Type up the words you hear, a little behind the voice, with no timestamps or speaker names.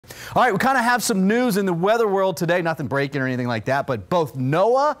All right, we kind of have some news in the weather world today. Nothing breaking or anything like that, but both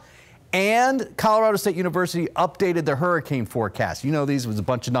NOAA and Colorado State University updated their hurricane forecast. You know, these was a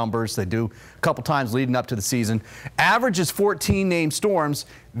bunch of numbers they do a couple times leading up to the season. Average is 14 named storms.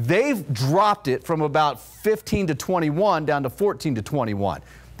 They've dropped it from about 15 to 21 down to 14 to 21.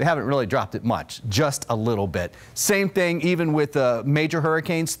 They haven't really dropped it much, just a little bit. Same thing even with major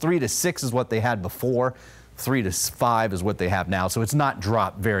hurricanes. 3 to 6 is what they had before. 3 to 5 is what they have now, so it's not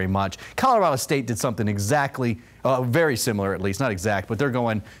dropped very much. Colorado State did something exactly, very similar at least, not exact, but they're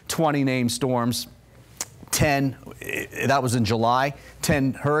going 20 named storms, 10, that was in July,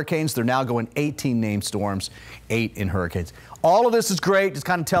 10 hurricanes. They're now going 18 named storms, 8 in hurricanes. All of this is great, just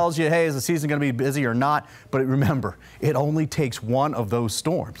kind of tells you, hey, is the season going to be busy or not? But remember, it only takes one of those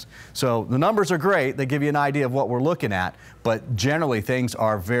storms. So the numbers are great, they give you an idea of what we're looking at, but generally things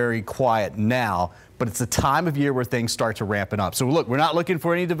are very quiet now. But it's the time of year where things start to ramping up. So look, we're not looking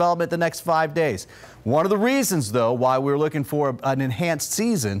for any development the next 5 days. One of the reasons, though, why we're looking for an enhanced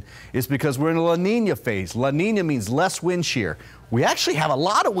season is because we're in a La Nina phase. La Nina means less wind shear. We actually have a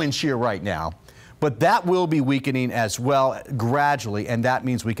lot of wind shear right now, but that will be weakening as well gradually, and that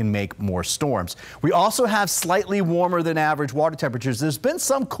means we can make more storms. We also have slightly warmer than average water temperatures. There's been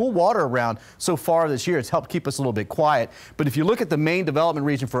some cool water around so far this year. It's helped keep us a little bit quiet. But if you look at the main development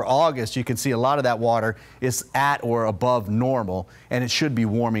region for August, you can see a lot of that water is at or above normal, and it should be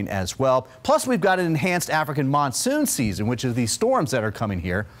warming as well. Plus, we've got an enhanced African monsoon season, which is these storms that are coming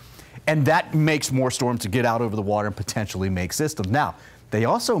here, and that makes more storms to get out over the water and potentially make systems. Now, they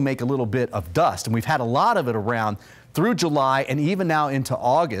also make a little bit of dust, and we've had a lot of it around through July and even now into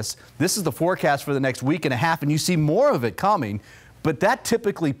August. This is the forecast for the next week and a half, and you see more of it coming, but that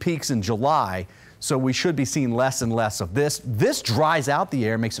typically peaks in July, so we should be seeing less and less of this. This dries out the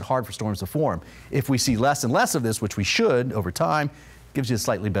air, makes it hard for storms to form. If we see less and less of this, which we should over time, gives you a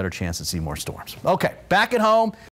slightly better chance to see more storms. Okay, back at home.